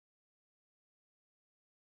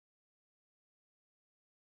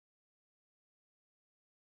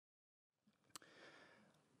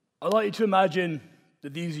I'd like you to imagine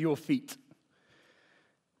that these are your feet.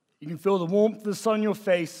 You can feel the warmth of the sun on your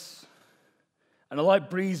face and a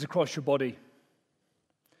light breeze across your body.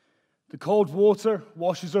 The cold water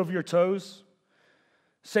washes over your toes,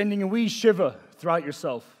 sending a wee shiver throughout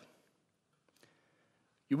yourself.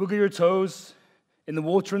 You wiggle your toes in the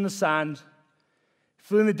water and the sand,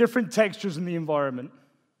 feeling the different textures in the environment.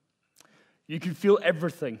 You can feel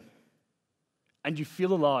everything, and you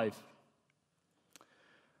feel alive.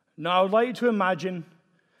 Now, I would like you to imagine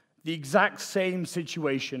the exact same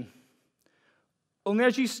situation. Only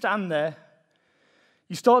as you stand there,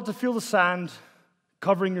 you start to feel the sand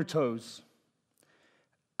covering your toes.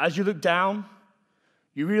 As you look down,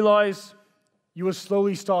 you realize you are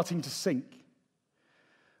slowly starting to sink.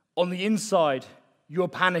 On the inside, you are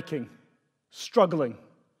panicking, struggling,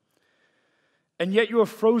 and yet you are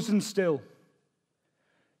frozen still.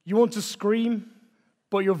 You want to scream,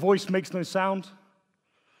 but your voice makes no sound.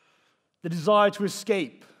 The desire to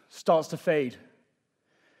escape starts to fade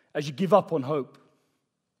as you give up on hope.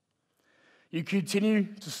 You continue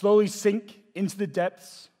to slowly sink into the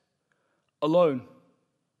depths, alone.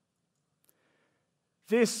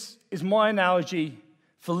 This is my analogy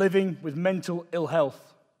for living with mental ill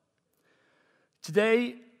health.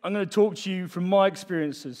 Today, I'm going to talk to you from my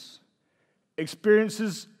experiences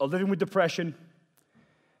of living with depression,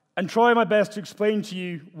 and try my best to explain to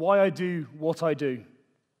you why I do what I do.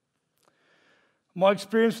 My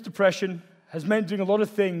experience with depression has meant doing a lot of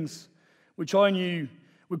things which I knew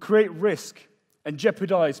would create risk and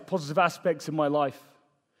jeopardize positive aspects in my life: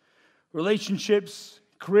 relationships,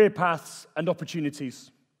 career paths, and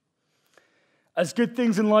opportunities. As good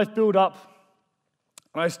things in life build up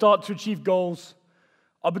and I start to achieve goals,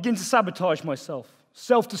 I'll begin to sabotage myself,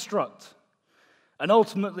 self-destruct, and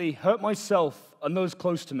ultimately hurt myself and those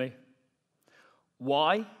close to me.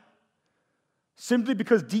 Why? Simply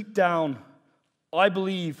because deep down, I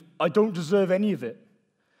believe I don't deserve any of it.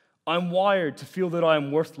 I'm wired to feel that I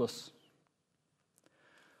am worthless.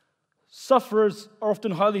 Sufferers are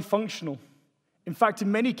often highly functional. In fact,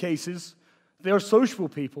 in many cases, they are sociable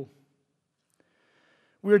people.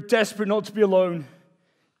 We are desperate not to be alone,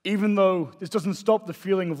 even though this doesn't stop the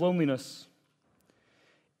feeling of loneliness.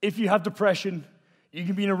 If you have depression, you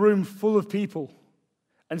can be in a room full of people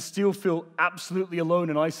and still feel absolutely alone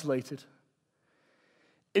and isolated.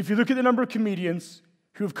 If you look at the number of comedians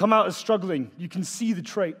who have come out as struggling, you can see the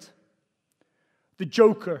trait. The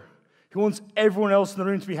joker who wants everyone else in the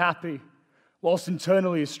room to be happy, whilst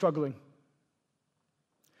internally is struggling.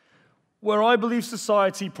 Where I believe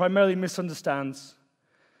society primarily misunderstands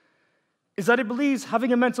is that it believes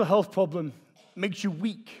having a mental health problem makes you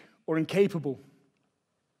weak or incapable.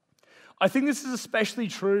 I think this is especially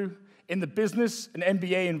true in the business and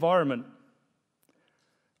MBA environment.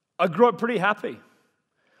 I grew up pretty happy.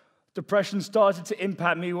 Depression started to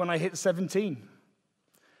impact me when I hit 17.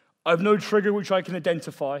 I have no trigger which I can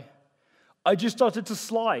identify. I just started to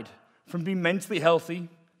slide from being mentally healthy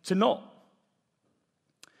to not.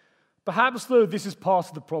 Perhaps, though, this is part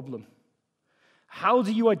of the problem. How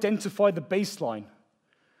do you identify the baseline?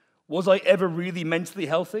 Was I ever really mentally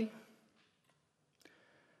healthy?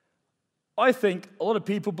 I think a lot of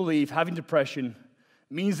people believe having depression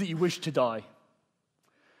means that you wish to die.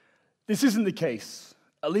 This isn't the case,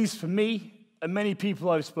 at least for me and many people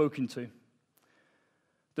I've spoken to.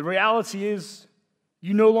 The reality is,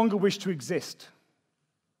 you no longer wish to exist.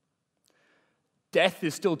 Death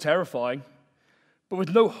is still terrifying, but with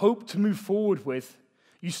no hope to move forward with,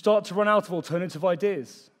 you start to run out of alternative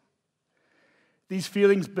ideas. These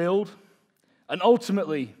feelings build, and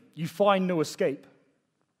ultimately, you find no escape.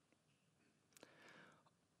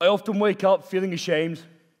 I often wake up feeling ashamed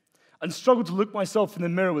and struggle to look myself in the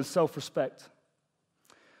mirror with self-respect.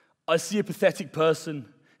 I see a pathetic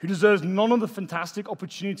person who deserves none of the fantastic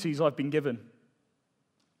opportunities I've been given.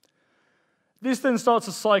 This then starts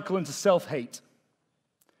a cycle into self-hate.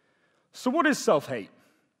 So what is self-hate?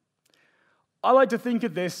 I like to think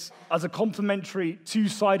of this as a complementary,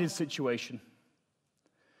 two-sided situation.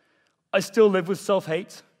 I still live with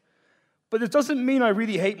self-hate, but it doesn't mean I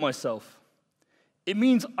really hate myself. It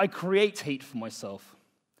means I create hate for myself.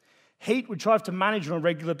 Hate which I have to manage on a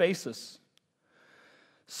regular basis.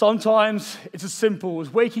 Sometimes it's as simple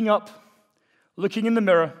as waking up, looking in the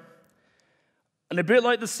mirror, and a bit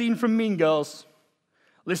like the scene from Mean Girls,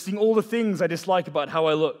 listing all the things I dislike about how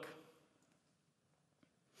I look.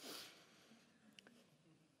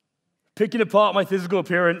 Picking apart my physical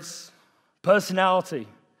appearance, personality,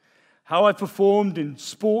 how I performed in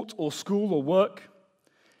sport or school or work.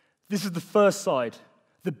 This is the first side,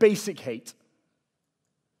 the basic hate.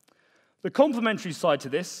 The complementary side to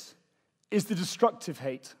this is the destructive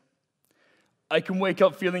hate. I can wake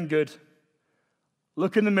up feeling good,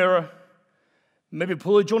 look in the mirror, maybe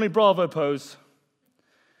pull a Johnny Bravo pose,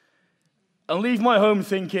 and leave my home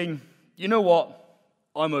thinking, you know what,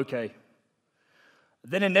 I'm okay.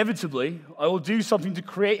 Then inevitably, I will do something to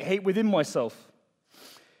create hate within myself.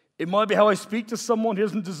 It might be how I speak to someone who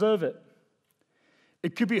doesn't deserve it.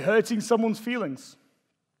 It could be hurting someone's feelings.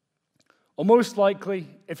 Or most likely,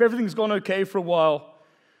 if everything's gone okay for a while,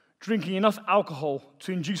 drinking enough alcohol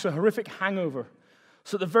to induce a horrific hangover,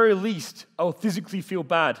 so at the very least, I'll physically feel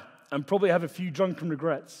bad and probably have a few drunken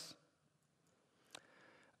regrets.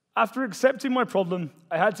 After accepting my problem,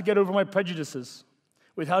 I had to get over my prejudices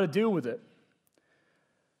with how to deal with it.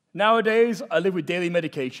 Nowadays, I live with daily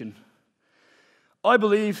medication. I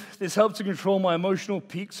believe this helps to control my emotional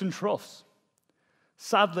peaks and troughs.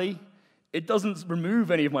 Sadly, it doesn't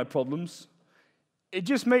remove any of my problems. It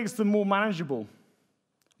just makes them more manageable,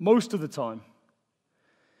 most of the time.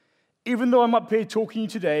 Even though I'm up here talking to you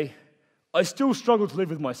today, I still struggle to live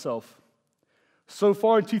with myself. So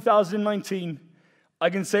far in 2019, I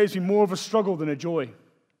can say it's been more of a struggle than a joy.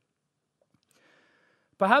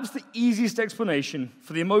 Perhaps the easiest explanation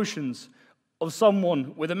for the emotions of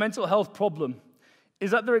someone with a mental health problem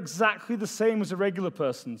is that they're exactly the same as a regular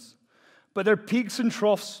person's, but their peaks and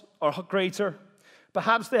troughs are greater.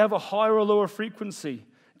 Perhaps they have a higher or lower frequency,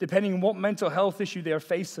 depending on what mental health issue they are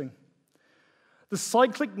facing. The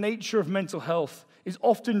cyclic nature of mental health is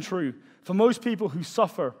often true for most people who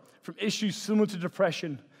suffer from issues similar to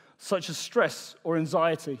depression, such as stress or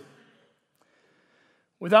anxiety.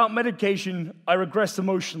 Without medication, I regress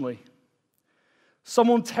emotionally.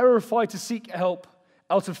 Someone terrified to seek help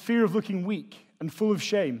out of fear of looking weak and full of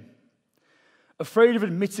shame, afraid of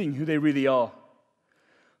admitting who they really are.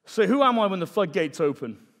 So who am I when the floodgates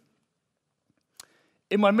open?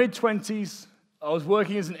 In my mid-20s, I was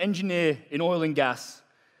working as an engineer in oil and gas,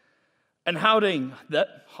 and hiding,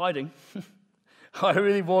 I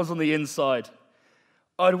really was on the inside.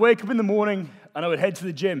 I'd wake up in the morning and I would head to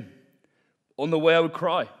the gym. On the way, I would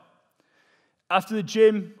cry. After the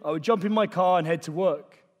gym, I would jump in my car and head to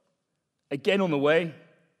work. Again on the way,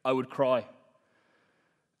 I would cry.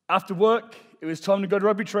 After work, it was time to go to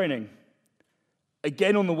rugby training.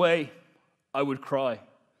 Again on the way, I would cry.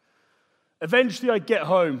 Eventually, I'd get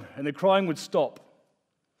home, and the crying would stop.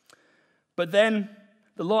 But then,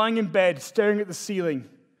 the lying in bed, staring at the ceiling,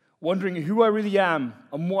 wondering who I really am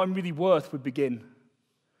and what I'm really worth would begin.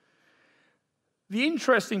 The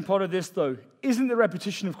interesting part of this, though, isn't the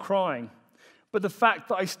repetition of crying, but the fact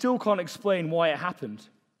that I still can't explain why it happened.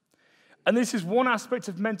 And this is one aspect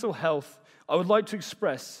of mental health I would like to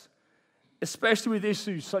express, especially with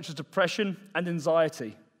issues such as depression and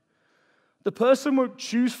anxiety. The person won't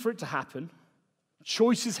choose for it to happen.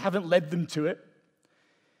 Choices haven't led them to it.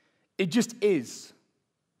 It just is.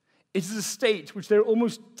 It is a state which they're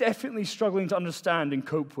almost definitely struggling to understand and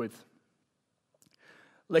cope with.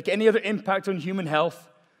 Like any other impact on human health,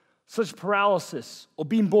 such as paralysis or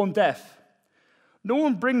being born deaf, no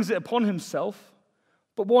one brings it upon himself,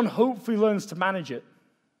 but one hopefully learns to manage it.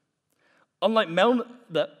 Unlike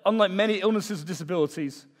many illnesses or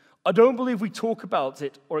disabilities, I don't believe we talk about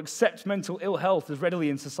it or accept mental ill health as readily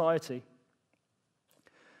in society.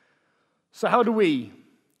 So how do we,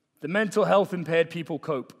 the mental health impaired people,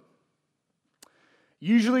 cope?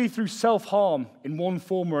 Usually through self-harm in one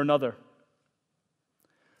form or another.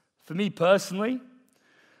 For me personally,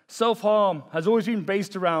 self-harm has always been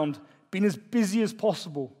based around being as busy as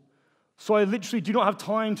possible, so I literally do not have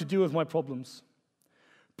time to deal with my problems.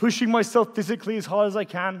 Pushing myself physically as hard as I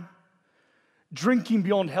can, drinking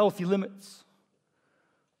beyond healthy limits,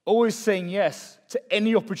 always saying yes to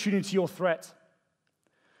any opportunity or threat,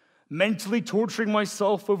 mentally torturing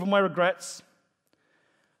myself over my regrets,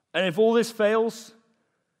 and if all this fails,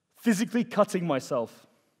 physically cutting myself.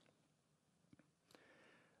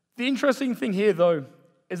 The interesting thing here, though,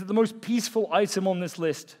 is that the most peaceful item on this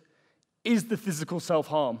list is the physical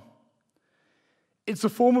self-harm. It's a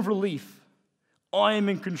form of relief. I am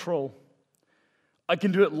in control. I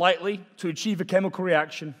can do it lightly to achieve a chemical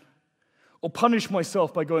reaction, or punish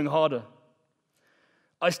myself by going harder.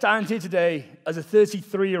 I stand here today as a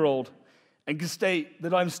 33-year-old and can state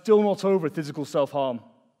that I'm still not over physical self-harm.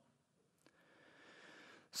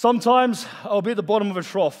 Sometimes I'll be at the bottom of a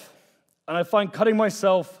trough, and I find cutting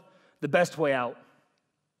myself the best way out.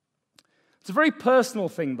 It's a very personal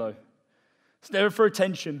thing, though. It's never for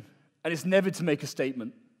attention, and it's never to make a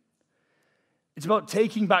statement. It's about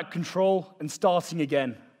taking back control and starting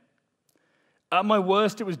again. At my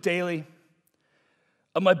worst, it was daily.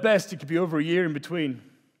 At my best, it could be over a year in between.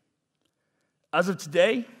 As of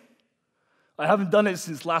today, I haven't done it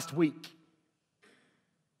since last week.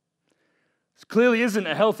 This clearly isn't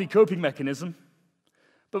a healthy coping mechanism,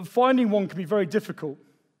 but finding one can be very difficult,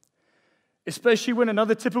 especially when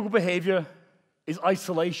another typical behavior is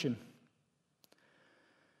isolation.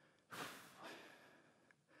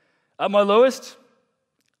 At my lowest,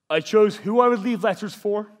 I chose who I would leave letters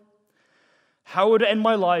for, how I would end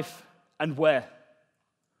my life, and where.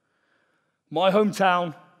 My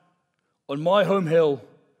hometown, on my home hill,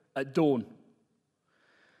 at dawn.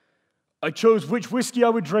 I chose which whiskey I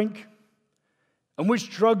would drink and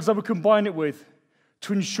which drugs I would combine it with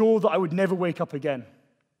to ensure that I would never wake up again.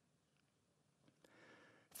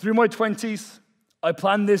 Through my 20s, I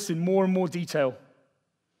planned this in more and more detail.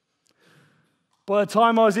 By the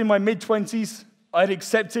time I was in my mid-20s, I had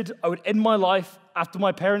accepted I would end my life after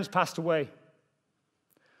my parents passed away.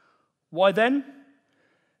 Why then?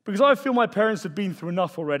 Because I feel my parents have been through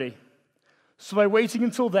enough already. So by waiting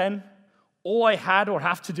until then, all I had or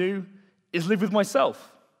have to do is live with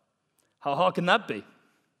myself. How hard can that be?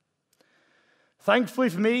 Thankfully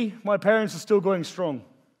for me, my parents are still going strong.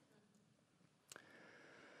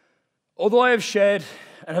 Although I have shared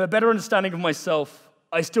and have a better understanding of myself,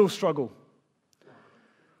 I still struggle.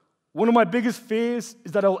 One of my biggest fears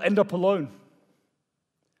is that I'll end up alone.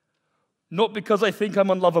 Not because I think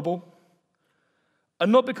I'm unlovable,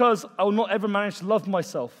 and not because I will not ever manage to love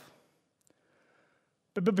myself,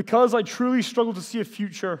 but because I truly struggle to see a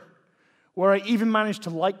future where I even manage to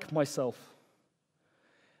like myself.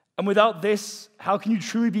 And without this, how can you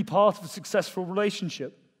truly be part of a successful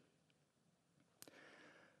relationship?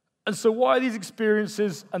 And so why are these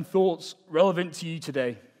experiences and thoughts relevant to you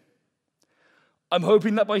today? I'm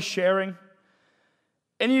hoping that by sharing,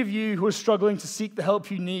 any of you who are struggling to seek the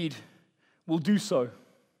help you need will do so.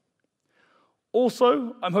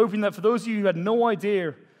 Also, I'm hoping that for those of you who had no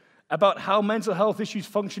idea about how mental health issues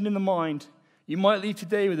function in the mind, you might leave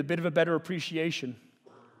today with a bit of a better appreciation.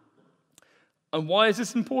 And why is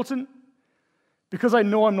this important? Because I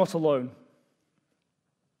know I'm not alone.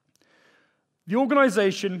 The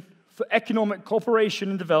Organization for Economic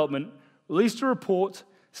Cooperation and Development released a report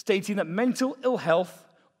stating that mental ill health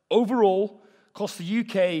overall costs the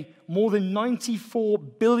UK more than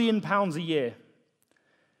 £94 billion a year.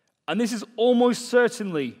 And this is almost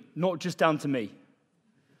certainly not just down to me.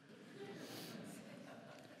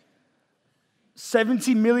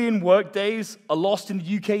 70 million workdays are lost in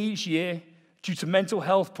the UK each year due to mental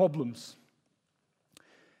health problems.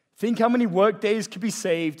 Think how many workdays could be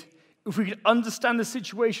saved if we could understand the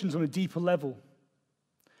situations on a deeper level.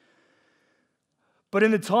 But in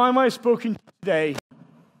the time I've spoken today,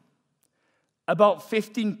 about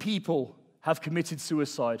 15 people have committed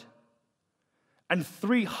suicide, and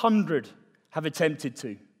 300 have attempted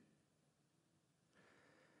to.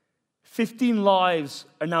 15 lives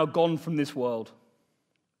are now gone from this world.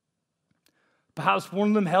 Perhaps one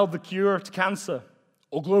of them held the cure to cancer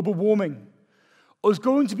or global warming, or was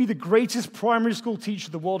going to be the greatest primary school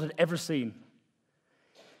teacher the world had ever seen.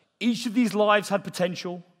 Each of these lives had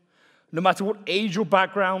potential, no matter what age or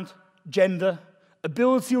background, gender,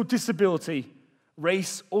 ability or disability,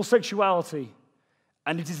 race or sexuality,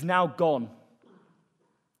 and it is now gone.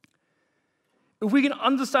 If we can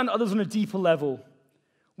understand others on a deeper level,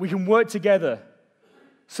 we can work together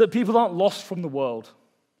so that people aren't lost from the world.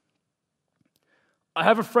 I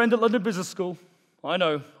have a friend at London Business School. I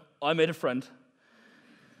know, I made a friend.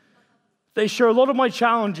 They share a lot of my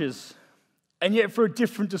challenges, and yet for a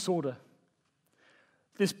different disorder.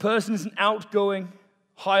 This person is an outgoing,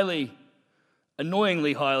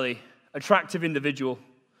 annoyingly highly attractive individual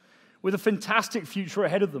with a fantastic future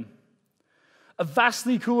ahead of them. A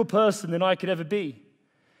vastly cooler person than I could ever be.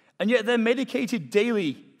 And yet they're medicated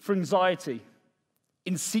daily for anxiety,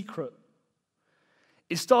 in secret.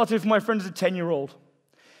 It started with my friend as a 10-year-old.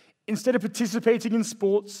 Instead of participating in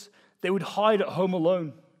sports, they would hide at home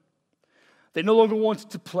alone. They no longer wanted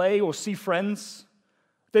to play or see friends.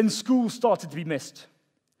 Then school started to be missed.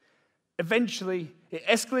 Eventually, it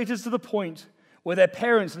escalated to the point where their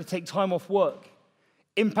parents had to take time off work,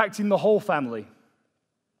 impacting the whole family.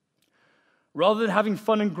 Rather than having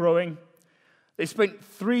fun and growing, they spent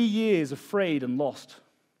 3 years afraid and lost.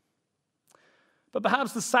 But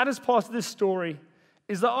perhaps the saddest part of this story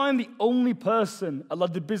is that I am the only person at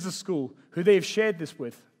London Business School who they have shared this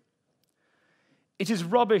with. It is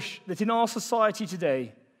rubbish that in our society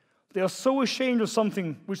today, they are so ashamed of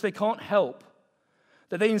something which they can't help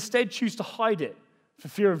that they instead choose to hide it for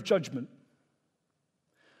fear of judgment.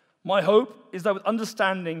 My hope is that with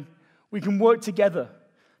understanding, we can work together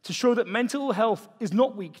to show that mental health is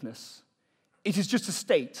not weakness. It is just a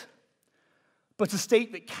state, but a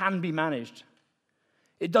state that can be managed.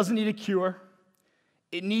 It doesn't need a cure.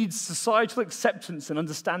 It needs societal acceptance and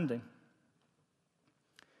understanding.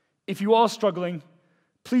 If you are struggling,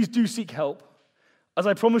 please do seek help, as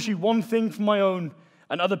I promise you one thing from my own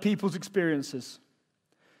and other people's experiences.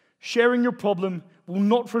 Sharing your problem will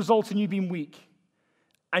not result in you being weak,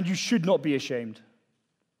 and you should not be ashamed.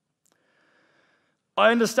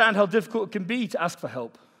 I understand how difficult it can be to ask for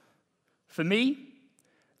help. For me,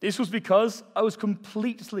 this was because I was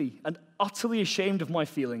completely and utterly ashamed of my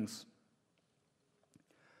feelings.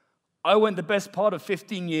 I went the best part of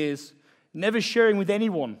 15 years never sharing with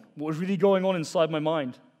anyone what was really going on inside my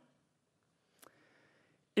mind.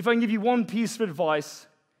 If I can give you one piece of advice,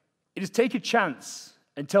 it is take a chance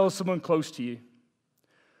and tell someone close to you.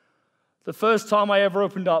 The first time I ever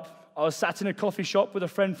opened up, I was sat in a coffee shop with a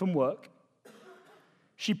friend from work.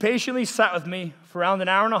 She patiently sat with me for around an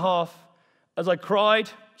hour and a half as I cried,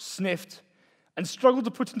 sniffed, and struggled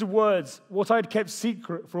to put into words what I had kept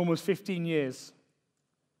secret for almost 15 years.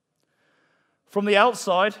 From the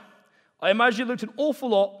outside, I imagine it looked an awful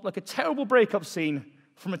lot like a terrible breakup scene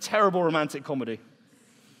from a terrible romantic comedy.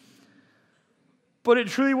 But it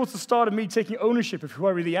truly was the start of me taking ownership of who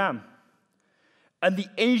I really am. And the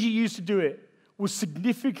energy used to do it was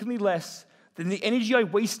significantly less than the energy I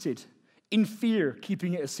wasted in fear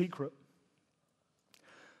keeping it a secret.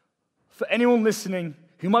 For anyone listening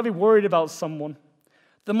who might be worried about someone,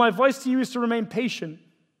 then my advice to you is to remain patient.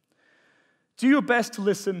 Do your best to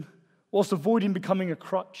listen whilst avoiding becoming a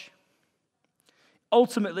crutch.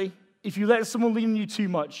 Ultimately, if you let someone lean on you too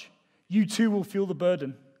much, you too will feel the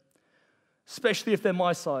burden, especially if they're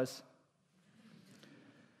my size.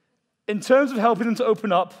 In terms of helping them to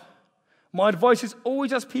open up, my advice is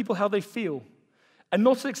always ask people how they feel, and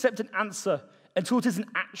not to accept an answer until it is an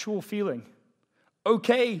actual feeling.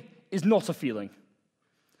 Okay is not a feeling.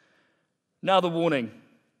 Now the warning.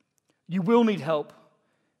 You will need help,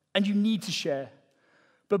 and you need to share.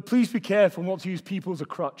 But please be careful not to use people as a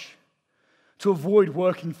crutch to avoid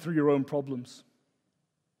working through your own problems.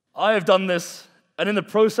 I have done this, and in the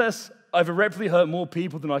process, I've irreparably hurt more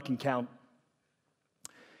people than I can count.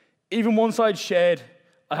 Even once I'd shared,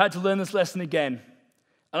 I had to learn this lesson again,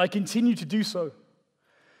 and I continue to do so.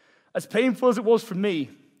 As painful as it was for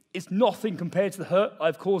me, it's nothing compared to the hurt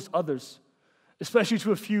I've caused others, especially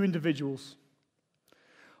to a few individuals.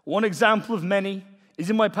 One example of many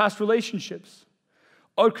is in my past relationships.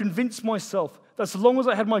 I would convince myself that so long as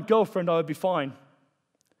I had my girlfriend, I would be fine.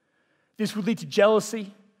 This would lead to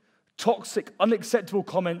jealousy, toxic, unacceptable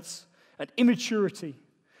comments, and immaturity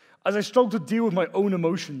as I struggled to deal with my own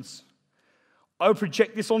emotions. I would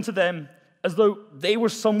project this onto them as though they were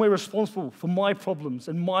some way responsible for my problems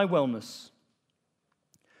and my wellness.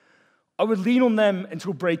 I would lean on them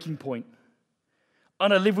until breaking point,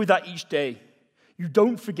 and I live with that each day. You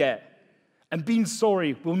don't forget, and being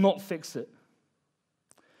sorry will not fix it.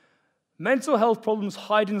 Mental health problems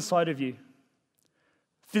hide inside of you.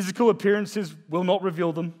 Physical appearances will not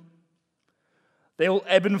reveal them. They will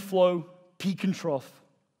ebb and flow, peak and trough.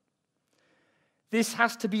 This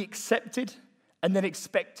has to be accepted and then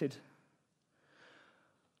expected.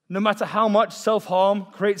 No matter how much self-harm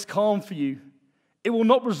creates calm for you, it will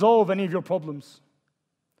not resolve any of your problems.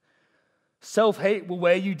 Self-hate will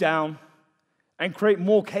wear you down and create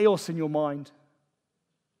more chaos in your mind.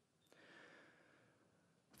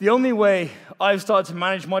 The only way I've started to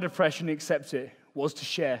manage my depression and accept it was to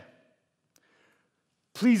share.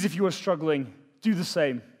 Please, if you are struggling, do the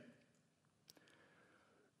same.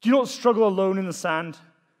 Do not struggle alone in the sand,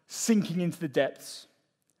 sinking into the depths.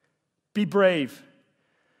 Be brave.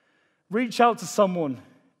 Reach out to someone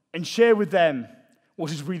and share with them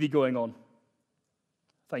what is really going on.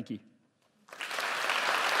 Thank you.